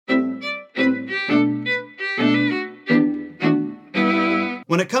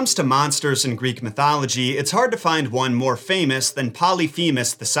When it comes to monsters in Greek mythology, it's hard to find one more famous than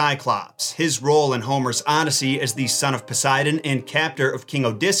Polyphemus the Cyclops. His role in Homer's Odyssey as the son of Poseidon and captor of King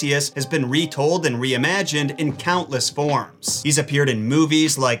Odysseus has been retold and reimagined in countless forms. He's appeared in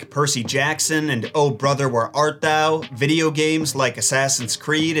movies like Percy Jackson and Oh Brother Where Art Thou, video games like Assassin's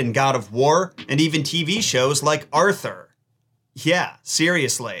Creed and God of War, and even TV shows like Arthur. Yeah,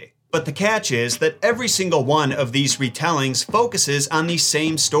 seriously. But the catch is that every single one of these retellings focuses on the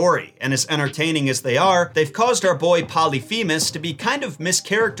same story, and as entertaining as they are, they've caused our boy Polyphemus to be kind of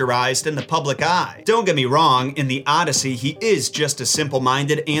mischaracterized in the public eye. Don't get me wrong, in the Odyssey he is just as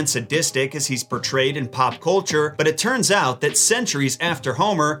simple-minded and sadistic as he's portrayed in pop culture, but it turns out that centuries after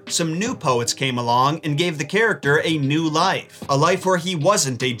Homer, some new poets came along and gave the character a new life. A life where he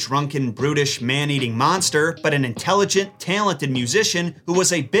wasn't a drunken, brutish, man-eating monster, but an intelligent, talented musician who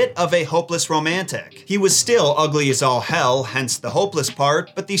was a bit of a hopeless romantic. He was still ugly as all hell, hence the hopeless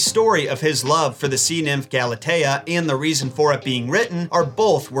part, but the story of his love for the sea nymph Galatea and the reason for it being written are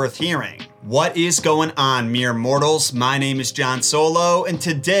both worth hearing. What is going on, mere mortals? My name is John Solo, and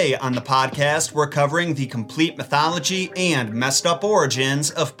today on the podcast we're covering the complete mythology and messed up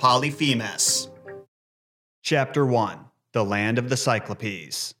origins of Polyphemus. Chapter 1. The Land of the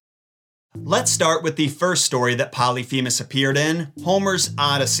Cyclopes. Let's start with the first story that Polyphemus appeared in, Homer's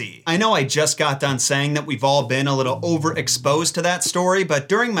Odyssey. I know I just got done saying that we've all been a little overexposed to that story, but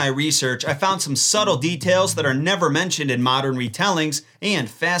during my research I found some subtle details that are never mentioned in modern retellings and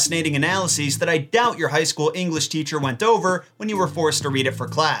fascinating analyses that I doubt your high school English teacher went over when you were forced to read it for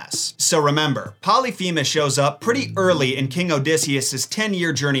class. So remember, Polyphemus shows up pretty early in King Odysseus'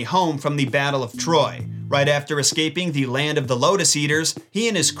 10-year journey home from the Battle of Troy. Right after escaping the land of the Lotus Eaters, he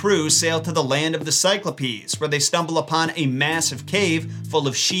and his crew sail to the land of the Cyclopes, where they stumble upon a massive cave full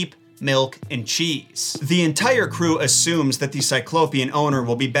of sheep, milk, and cheese. The entire crew assumes that the Cyclopean owner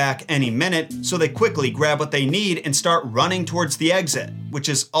will be back any minute, so they quickly grab what they need and start running towards the exit, which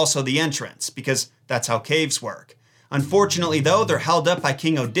is also the entrance, because that's how caves work. Unfortunately though, they're held up by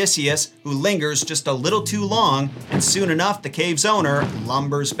King Odysseus, who lingers just a little too long, and soon enough the cave's owner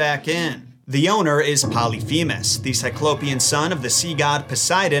lumbers back in. The owner is Polyphemus, the Cyclopean son of the sea god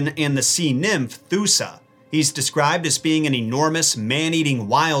Poseidon and the sea nymph Thoosa. He's described as being an enormous, man-eating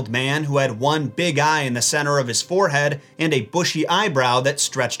wild man who had one big eye in the center of his forehead and a bushy eyebrow that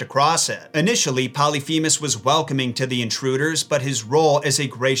stretched across it. Initially, Polyphemus was welcoming to the intruders, but his role as a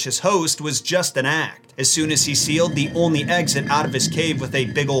gracious host was just an act. As soon as he sealed the only exit out of his cave with a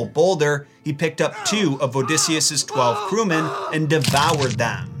big old boulder, he picked up 2 of Odysseus' 12 crewmen and devoured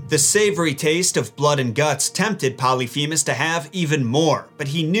them. The savory taste of blood and guts tempted Polyphemus to have even more, but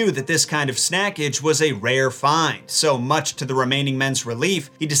he knew that this kind of snackage was a rare find, so much to the remaining men's relief,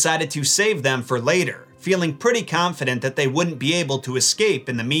 he decided to save them for later, feeling pretty confident that they wouldn't be able to escape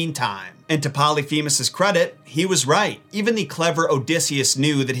in the meantime. And to Polyphemus' credit, he was right. Even the clever Odysseus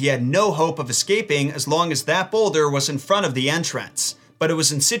knew that he had no hope of escaping as long as that boulder was in front of the entrance. But it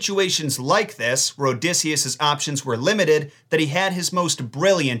was in situations like this, where Odysseus' options were limited, that he had his most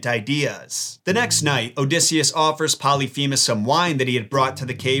brilliant ideas. The next night, Odysseus offers Polyphemus some wine that he had brought to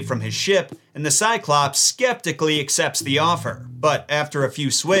the cave from his ship, and the Cyclops skeptically accepts the offer. But after a few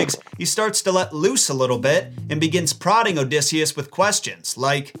swigs, he starts to let loose a little bit, and begins prodding Odysseus with questions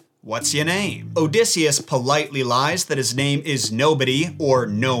like, "What's your name?" Odysseus politely lies that his name is Nobody, or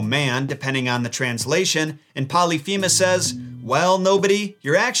No Man, depending on the translation, and Polyphemus says, "Well, Nobody,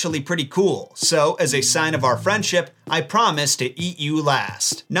 you're actually pretty cool, so as a sign of our friendship, I promise to eat you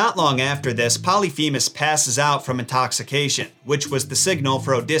last." Not long after this, Polyphemus passes out from intoxication, which was the signal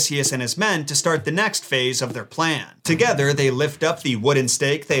for Odysseus and his men to start the next phase of their plan. Together, they lift up the wooden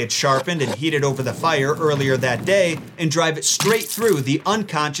stake they had sharpened and heated over the fire earlier that day and drive it straight through the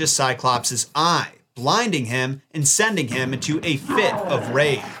unconscious Cyclops' eye, blinding him and sending him into a fit of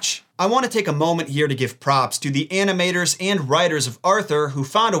rage. I want to take a moment here to give props to the animators and writers of Arthur who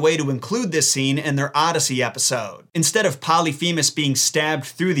found a way to include this scene in their Odyssey episode. Instead of Polyphemus being stabbed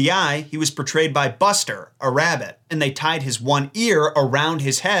through the eye, he was portrayed by Buster, a rabbit, and they tied his one ear around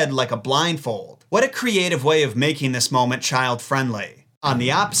his head like a blindfold. What a creative way of making this moment child-friendly. On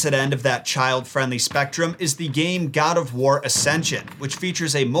the opposite end of that child-friendly spectrum is the game God of War Ascension, which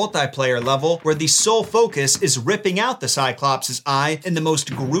features a multiplayer level where the sole focus is ripping out the Cyclops' eye in the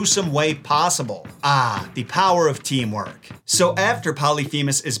most gruesome way possible. Ah, the power of teamwork. So after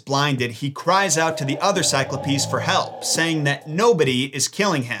Polyphemus is blinded, he cries out to the other Cyclopes for help, saying that nobody is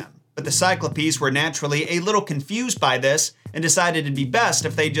killing him. But the Cyclopes were naturally a little confused by this and decided it'd be best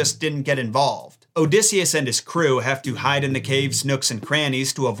if they just didn't get involved. Odysseus and his crew have to hide in the cave's nooks and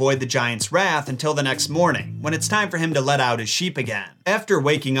crannies to avoid the giant's wrath until the next morning, when it's time for him to let out his sheep again. After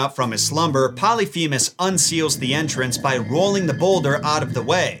waking up from his slumber, Polyphemus unseals the entrance by rolling the boulder out of the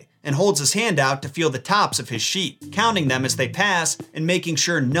way, and holds his hand out to feel the tops of his sheep, counting them as they pass and making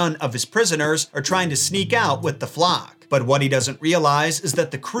sure none of his prisoners are trying to sneak out with the flock. But what he doesn't realize is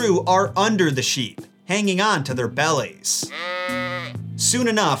that the crew are under the sheep, hanging on to their bellies. Soon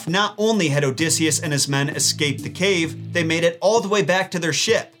enough, not only had Odysseus and his men escaped the cave, they made it all the way back to their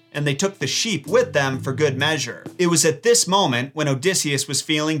ship, and they took the sheep with them for good measure. It was at this moment, when Odysseus was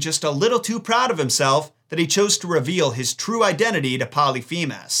feeling just a little too proud of himself, that he chose to reveal his true identity to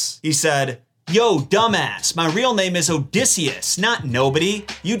Polyphemus. He said, "Yo, dumbass, my real name is Odysseus, not nobody.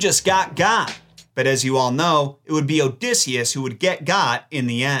 You just got." But as you all know, it would be Odysseus who would get got in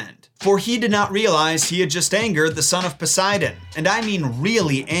the end. For he did not realize he had just angered the son of Poseidon, and I mean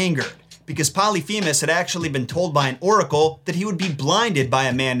really angered, because Polyphemus had actually been told by an oracle that he would be blinded by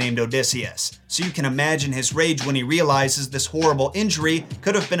a man named Odysseus. So you can imagine his rage when he realizes this horrible injury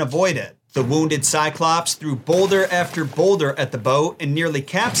could have been avoided. The wounded Cyclops threw boulder after boulder at the boat and nearly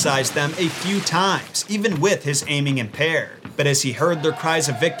capsized them a few times, even with his aiming impaired. But as he heard their cries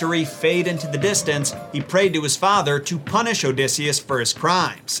of victory fade into the distance, he prayed to his father to punish Odysseus for his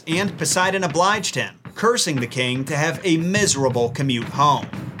crimes, and Poseidon obliged him, cursing the king to have a miserable commute home.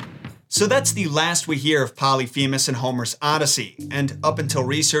 So that's the last we hear of Polyphemus in Homer's Odyssey, and up until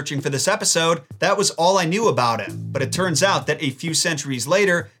researching for this episode, that was all I knew about him. But it turns out that a few centuries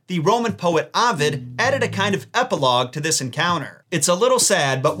later, the Roman poet Ovid added a kind of epilogue to this encounter. It's a little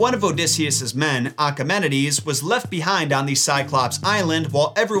sad, but one of Odysseus' men, Achemenides, was left behind on the Cyclops island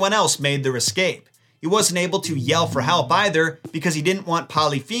while everyone else made their escape. He wasn't able to yell for help either because he didn't want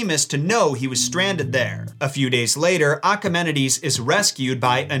Polyphemus to know he was stranded there. A few days later, Achemenides is rescued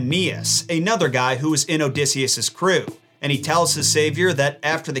by Aeneas, another guy who was in Odysseus' crew, and he tells his savior that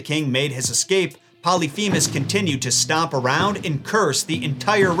after the king made his escape, Polyphemus continued to stomp around and curse the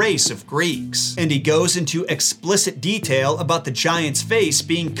entire race of Greeks. And he goes into explicit detail about the giant's face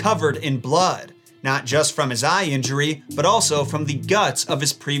being covered in blood, not just from his eye injury, but also from the guts of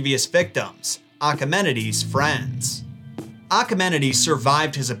his previous victims, Achemenides' friends. Achemenides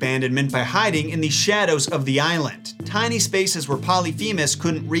survived his abandonment by hiding in the shadows of the island, tiny spaces where Polyphemus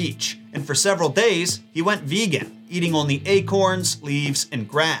couldn't reach, and for several days, he went vegan, eating only acorns, leaves, and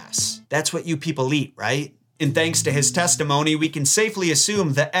grass. That's what you people eat, right? And thanks to his testimony, we can safely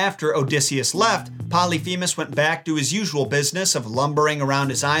assume that after Odysseus left, Polyphemus went back to his usual business of lumbering around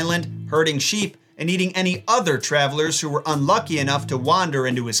his island, herding sheep, and eating any other travelers who were unlucky enough to wander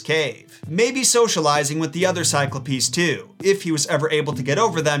into his cave. Maybe socializing with the other Cyclopes too, if he was ever able to get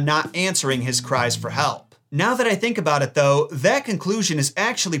over them not answering his cries for help. Now that I think about it though, that conclusion is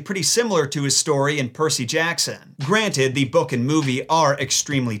actually pretty similar to his story in Percy Jackson. Granted, the book and movie are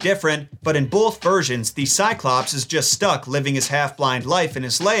extremely different, but in both versions, the Cyclops is just stuck living his half-blind life in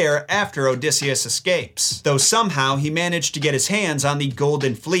his lair after Odysseus escapes. Though somehow he managed to get his hands on the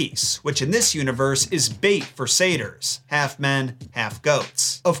Golden Fleece, which in this universe is bait for satyrs, half men, half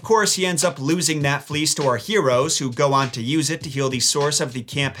goats. Of course, he ends up losing that fleece to our heroes, who go on to use it to heal the source of the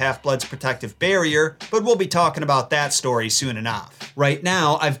Camp Half-Blood's protective barrier, but we'll be talking about that story soon enough. Right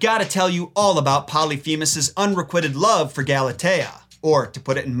now, I've got to tell you all about Polyphemus' unrequited love for Galatea, or to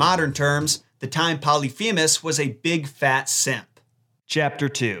put it in modern terms, the time Polyphemus was a big fat simp. Chapter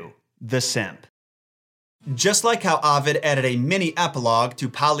 2. The Simp. Just like how Ovid added a mini epilogue to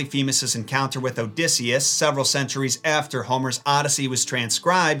Polyphemus' encounter with Odysseus several centuries after Homer's Odyssey was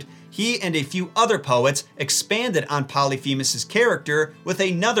transcribed, he and a few other poets expanded on Polyphemus' character with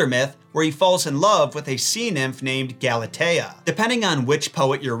another myth where he falls in love with a sea nymph named Galatea. Depending on which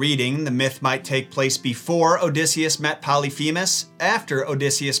poet you're reading, the myth might take place before Odysseus met Polyphemus, after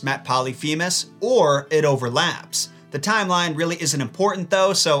Odysseus met Polyphemus, or it overlaps. The timeline really isn't important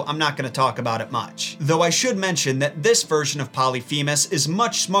though, so I'm not going to talk about it much. Though I should mention that this version of Polyphemus is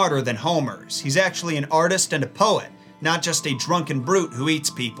much smarter than Homer's. He's actually an artist and a poet, not just a drunken brute who eats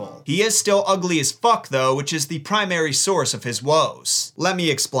people. He is still ugly as fuck though, which is the primary source of his woes. Let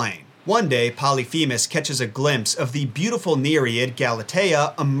me explain. One day, Polyphemus catches a glimpse of the beautiful Nereid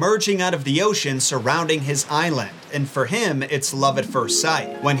Galatea emerging out of the ocean surrounding his island, and for him, it's love at first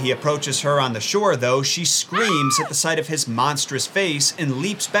sight. When he approaches her on the shore though, she screams at the sight of his monstrous face and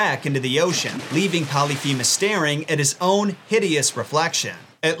leaps back into the ocean, leaving Polyphemus staring at his own hideous reflection.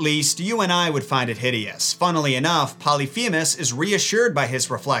 At least, you and I would find it hideous. Funnily enough, Polyphemus is reassured by his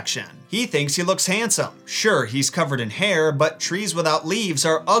reflection. He thinks he looks handsome. Sure, he's covered in hair, but trees without leaves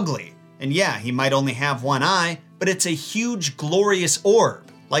are ugly. And yeah, he might only have one eye, but it's a huge, glorious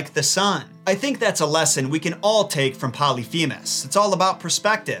orb, like the sun. I think that's a lesson we can all take from Polyphemus. It's all about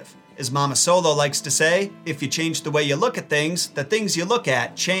perspective. As Mama Solo likes to say, if you change the way you look at things, the things you look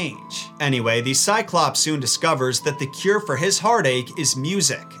at change. Anyway, the Cyclops soon discovers that the cure for his heartache is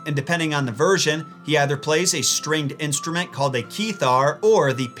music, and depending on the version, he either plays a stringed instrument called a kithar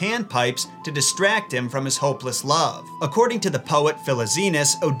or the panpipes to distract him from his hopeless love. According to the poet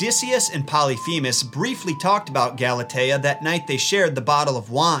Philoxenus, Odysseus and Polyphemus briefly talked about Galatea that night they shared the bottle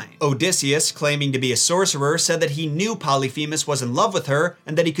of wine. Odysseus, claiming to be a sorcerer, said that he knew Polyphemus was in love with her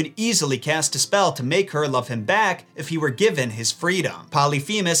and that he could easily cast a spell to make her love him back if he were given his freedom.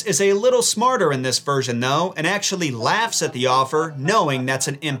 Polyphemus is a little smarter in this version though, and actually laughs at the offer, knowing that's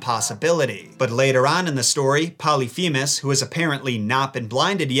an impossibility. But later on in the story, Polyphemus, who has apparently not been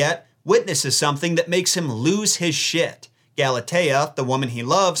blinded yet, witnesses something that makes him lose his shit. Galatea, the woman he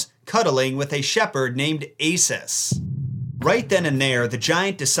loves, cuddling with a shepherd named Acis. Right then and there, the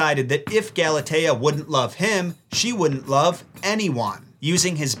giant decided that if Galatea wouldn't love him, she wouldn't love anyone.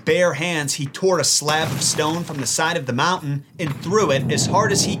 Using his bare hands, he tore a slab of stone from the side of the mountain and threw it as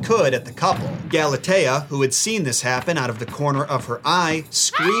hard as he could at the couple. Galatea, who had seen this happen out of the corner of her eye,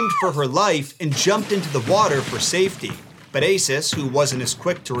 screamed for her life and jumped into the water for safety. But Acis, who wasn't as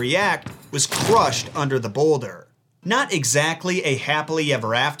quick to react, was crushed under the boulder. Not exactly a happily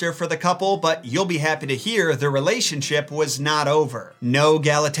ever after for the couple, but you'll be happy to hear their relationship was not over. No,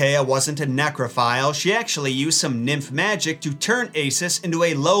 Galatea wasn't a necrophile. She actually used some nymph magic to turn Acis into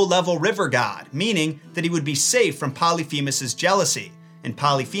a low-level river god, meaning that he would be safe from Polyphemus' jealousy, and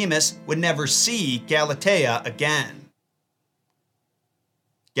Polyphemus would never see Galatea again.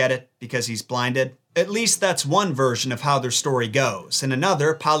 Get it? Because he's blinded? At least that's one version of how their story goes. In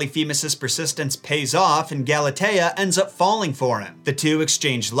another, Polyphemus' persistence pays off and Galatea ends up falling for him. The two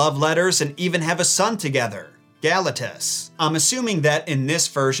exchange love letters and even have a son together, Galatus. I'm assuming that in this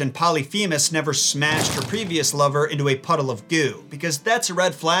version, Polyphemus never smashed her previous lover into a puddle of goo, because that's a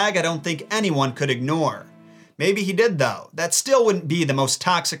red flag I don't think anyone could ignore. Maybe he did though. That still wouldn't be the most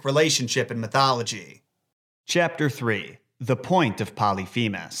toxic relationship in mythology. Chapter 3. The Point of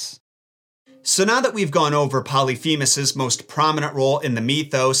Polyphemus. So now that we've gone over Polyphemus' most prominent role in the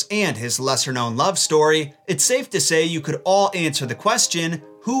mythos and his lesser-known love story, it's safe to say you could all answer the question,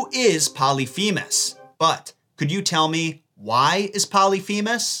 who is Polyphemus? But could you tell me, why is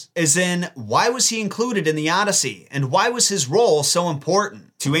Polyphemus? As in, why was he included in the Odyssey, and why was his role so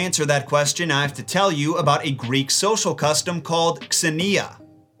important? To answer that question, I have to tell you about a Greek social custom called xenia,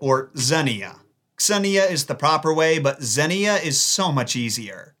 or xenia. Xenia is the proper way, but xenia is so much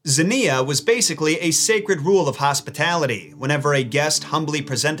easier. Xenia was basically a sacred rule of hospitality. Whenever a guest humbly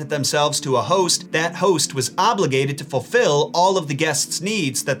presented themselves to a host, that host was obligated to fulfill all of the guest's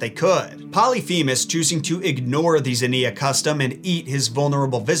needs that they could. Polyphemus choosing to ignore the Xenia custom and eat his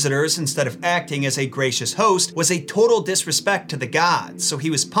vulnerable visitors instead of acting as a gracious host was a total disrespect to the gods, so he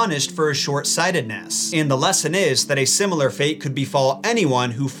was punished for his short-sightedness. And the lesson is that a similar fate could befall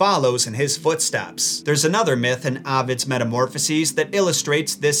anyone who follows in his footsteps. There's another myth in Ovid's Metamorphoses that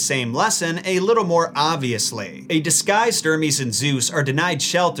illustrates this same lesson a little more obviously. A disguised Hermes and Zeus are denied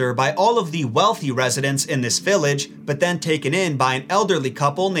shelter by all of the wealthy residents in this village, but then taken in by an elderly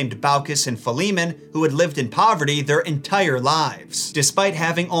couple named Baucis and Philemon who had lived in poverty their entire lives. Despite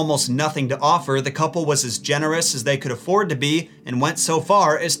having almost nothing to offer, the couple was as generous as they could afford to be and went so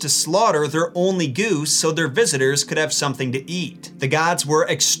far as to slaughter their only goose so their visitors could have something to eat. The gods were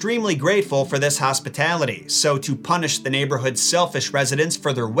extremely grateful for this hospitality, so to punish the neighborhood's selfish residents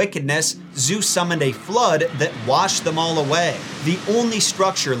for their wickedness, Zeus summoned a flood that washed them all away. The only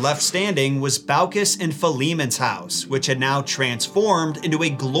structure left standing was Baucis and Philemon's house, which had now transformed into a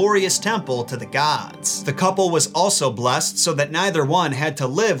glorious temple to the gods. The couple was also blessed so that neither one had to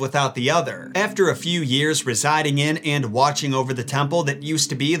live without the other. After a few years residing in and watching over the temple that used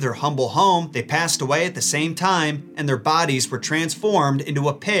to be their humble home, they passed away at the same time, and their bodies were transformed into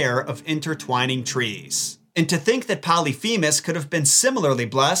a pair of intertwining trees. And to think that Polyphemus could have been similarly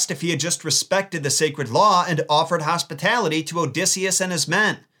blessed if he had just respected the sacred law and offered hospitality to Odysseus and his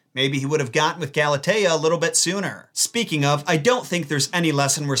men. Maybe he would have gotten with Galatea a little bit sooner. Speaking of, I don't think there's any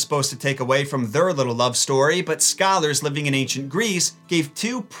lesson we're supposed to take away from their little love story, but scholars living in ancient Greece gave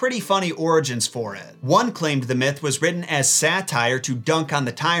two pretty funny origins for it. One claimed the myth was written as satire to dunk on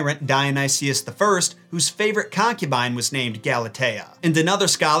the tyrant Dionysius I, whose favorite concubine was named Galatea. And another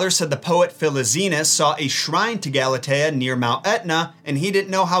scholar said the poet Philoxenus saw a shrine to Galatea near Mount Etna, and he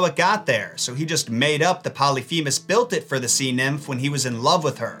didn't know how it got there, so he just made up that Polyphemus built it for the sea nymph when he was in love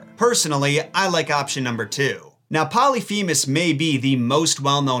with her. Personally, I like option number 2. Now, Polyphemus may be the most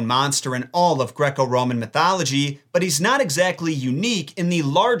well-known monster in all of Greco-Roman mythology, but he's not exactly unique in the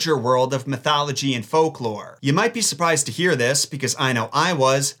larger world of mythology and folklore. You might be surprised to hear this, because I know I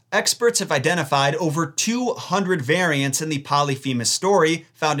was. Experts have identified over 200 variants in the Polyphemus story,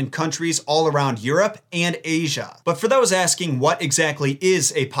 found in countries all around Europe and Asia. But for those asking what exactly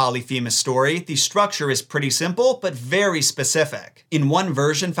is a Polyphemus story, the structure is pretty simple, but very specific. In one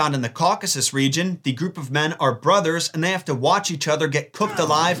version found in the Caucasus region, the group of men are brothers and they have to watch each other get cooked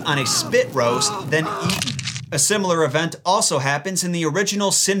alive on a spit roast, then eaten. A similar event also happens in the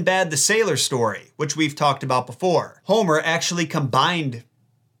original Sinbad the Sailor story, which we've talked about before.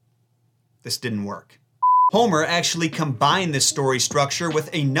 This didn't work. Homer actually combined this story structure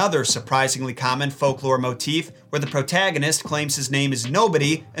with another surprisingly common folklore motif where the protagonist claims his name is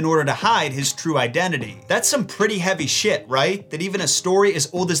nobody in order to hide his true identity. That's some pretty heavy shit, right? That even a story as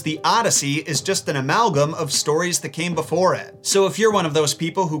old as the Odyssey is just an amalgam of stories that came before it. So if you're one of those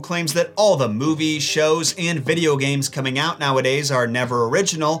people who claims that all the movies, shows, and video games coming out nowadays are never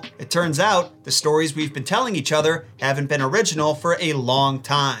original, it turns out the stories we've been telling each other haven't been original for a long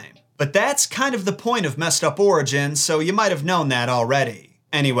time. But that's kind of the point of Messed Up Origins, so you might have known that already.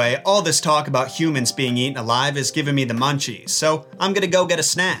 Anyway, all this talk about humans being eaten alive is giving me the munchies, so I'm gonna go get a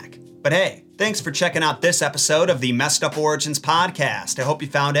snack. But hey, thanks for checking out this episode of the Messed Up Origins podcast. I hope you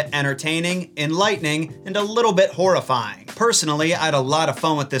found it entertaining, enlightening, and a little bit horrifying. Personally, I had a lot of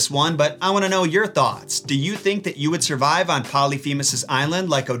fun with this one, but I want to know your thoughts. Do you think that you would survive on Polyphemus'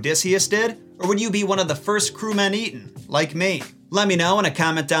 island like Odysseus did? Or would you be one of the first crewmen eaten, like me? Let me know in a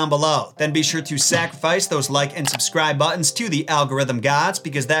comment down below. Then be sure to sacrifice those like and subscribe buttons to the algorithm gods,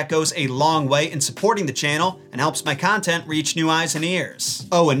 because that goes a long way in supporting the channel and helps my content reach new eyes and ears.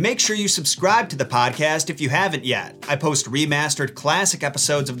 Oh, and make sure you subscribe to the podcast if you haven't yet. I post remastered classic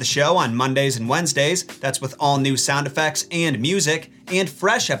episodes of the show on Mondays and Wednesdays. That's with all new sound effects and music, and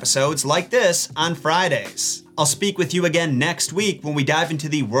fresh episodes like this on Fridays. I'll speak with you again next week when we dive into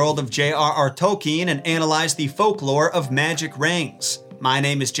the world of J.R.R. Tolkien and analyze the folklore of magic rings. My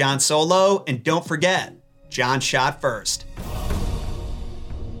name is John Solo, and don't forget, John shot first.